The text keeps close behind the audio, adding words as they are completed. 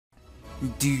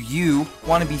Do you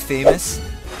want to be famous?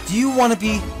 Do you want to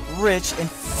be rich and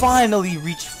finally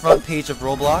reach front page of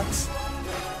Roblox?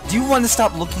 Do you want to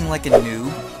stop looking like a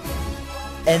noob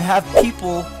and have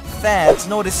people, fans,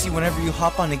 notice you whenever you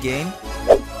hop on a game?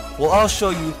 Well, I'll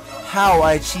show you how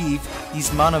I achieve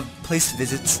these amount of place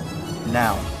visits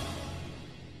now.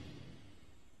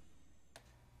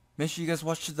 Make sure you guys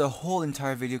watch the whole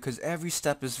entire video because every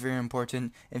step is very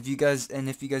important. If you guys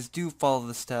do follow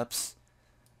the steps,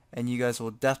 and you guys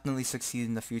will definitely succeed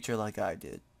in the future like I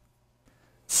did.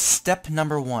 Step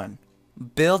number 1,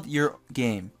 build your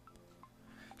game.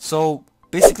 So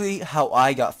basically how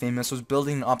I got famous was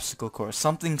building an obstacle course,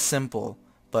 something simple,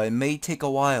 but it may take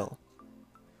a while.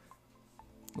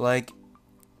 Like,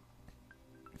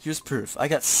 here's proof. I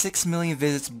got 6 million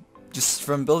visits just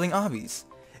from building obbies.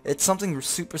 It's something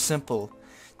super simple.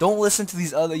 Don't listen to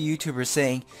these other YouTubers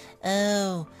saying,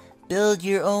 "Oh, build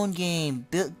your own game.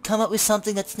 Come up with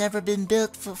something that's never been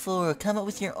built before. Come up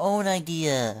with your own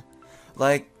idea."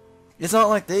 Like, it's not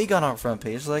like they got on front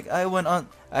page. Like,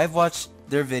 I've watched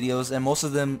their videos, and most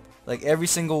of them, like every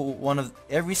single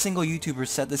YouTuber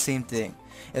said the same thing.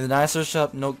 And then I searched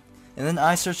up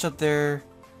their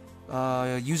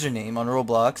username on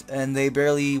Roblox, and they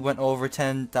barely went over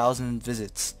 10,000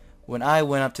 visits when I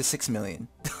went up to 6 million.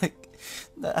 Like,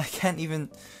 I can't even.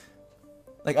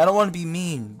 Like, I don't want to be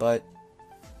mean, but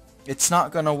it's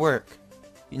not gonna work.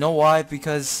 You know why?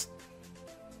 Because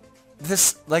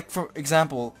this, like, for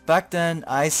example, back then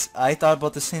I thought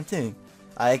about the same thing.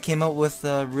 I came up with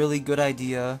a really good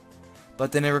idea,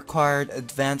 but then it required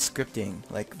advanced scripting,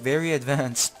 like very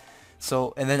advanced.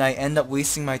 So, and then I end up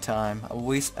wasting my time.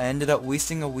 I ended up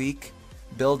wasting a week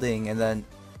building, and then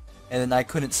I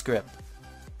couldn't script.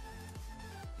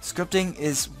 Scripting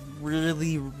is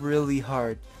really, really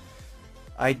hard.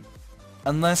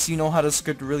 Unless you know how to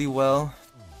script really well,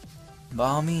 by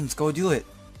all means, go do it.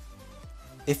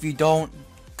 If you don't,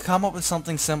 come up with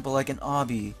something simple like an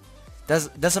obby.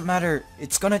 Doesn't matter.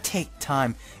 It's gonna take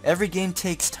time. Every game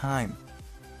takes time.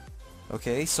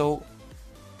 Okay, so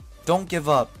don't give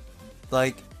up.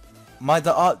 Like,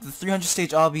 the 300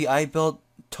 stage obby I built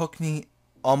took me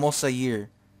almost a year,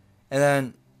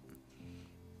 and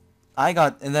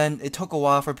then it took a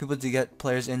while for people to get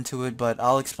players into it, but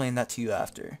I'll explain that to you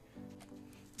after.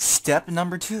 Step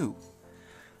number 2,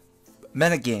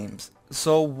 meta games.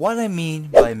 So what I mean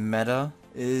by meta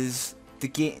is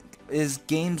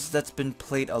games that's been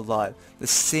played a lot, the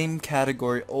same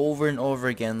category over and over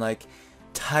again, like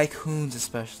tycoons,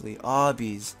 especially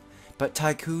obbies. But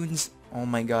tycoons, oh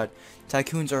my god,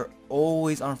 tycoons are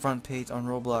always on front page on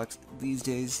Roblox these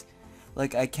days.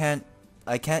 Like, I can't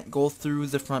go through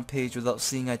the front page without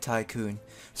seeing a tycoon.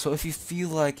 So if you feel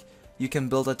like you can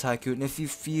build a tycoon, if you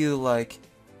feel like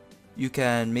you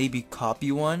can maybe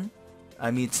copy one,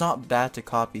 I mean, it's not bad to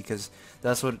copy because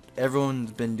that's what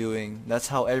everyone's been doing. That's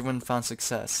how everyone found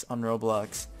success on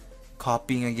Roblox,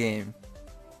 copying a game.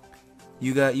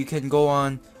 You can go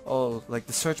on, like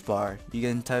the search bar, you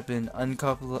can type in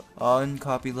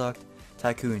uncopy locked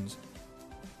tycoons.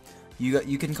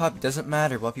 You can copy, doesn't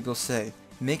matter what people say.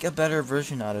 Make a better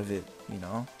version out of it, you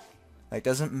know? Like,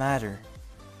 doesn't matter.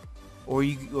 Or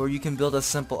you can build a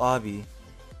simple obby.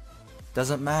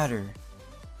 Doesn't matter.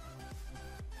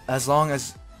 As long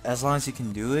as you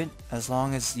can do it, as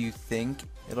long as you think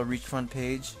it'll reach front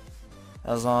page,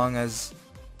 as long as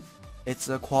it's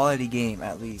a quality game,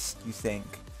 at least you think,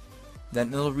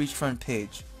 then it'll reach front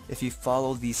page if you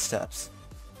follow these steps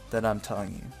that I'm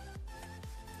telling you.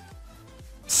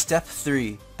 Step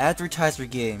 3, advertise your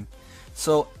game.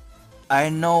 So I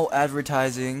know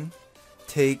advertising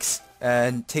takes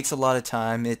a lot of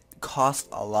time. It costs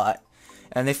a lot,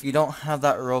 and if you don't have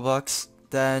that Robux,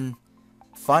 then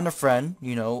find a friend,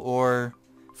 you know, or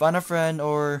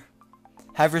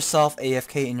have yourself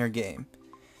AFK in your game,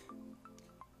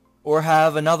 or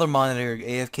have another monitor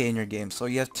AFK in your game, so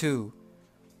you have 2.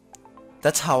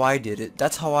 That's how I did it.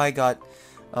 That's how I got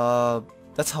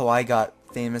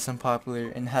famous and popular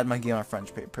and had my game on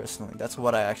front page personally. That's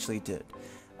what I actually did.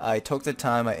 I took the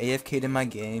time, I AFK'd in my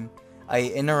game, I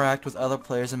interact with other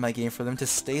players in my game for them to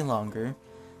stay longer.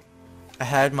 I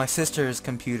had my sister's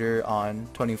computer on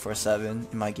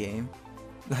 24/7 in my game.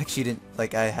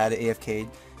 Like, I had it AFK'd,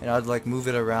 and I'd like move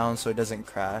it around so it doesn't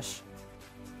crash.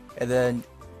 And then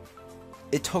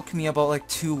it took me about like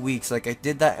 2 weeks. Like, I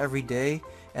did that every day,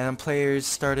 and then players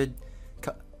started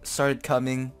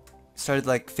coming, started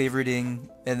like favoriting,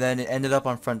 and then it ended up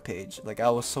on front page. Like,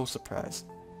 I was so surprised.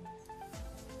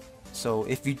 So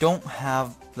if you don't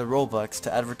have the Robux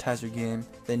to advertise your game,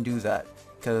 then do that,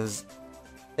 because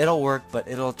it'll work, but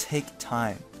it'll take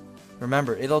time.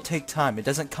 Remember, it'll take time. It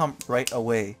doesn't come right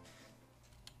away.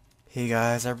 Hey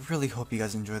guys, I really hope you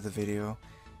guys enjoyed the video.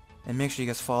 And make sure you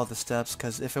guys follow the steps,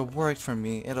 because if it worked for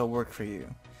me, it'll work for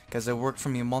you. Because it worked for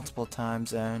me multiple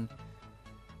times, and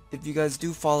if you guys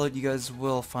do follow it, you guys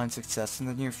will find success in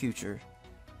the near future.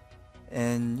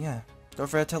 And yeah, don't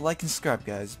forget to like and subscribe,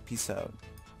 guys. Peace out.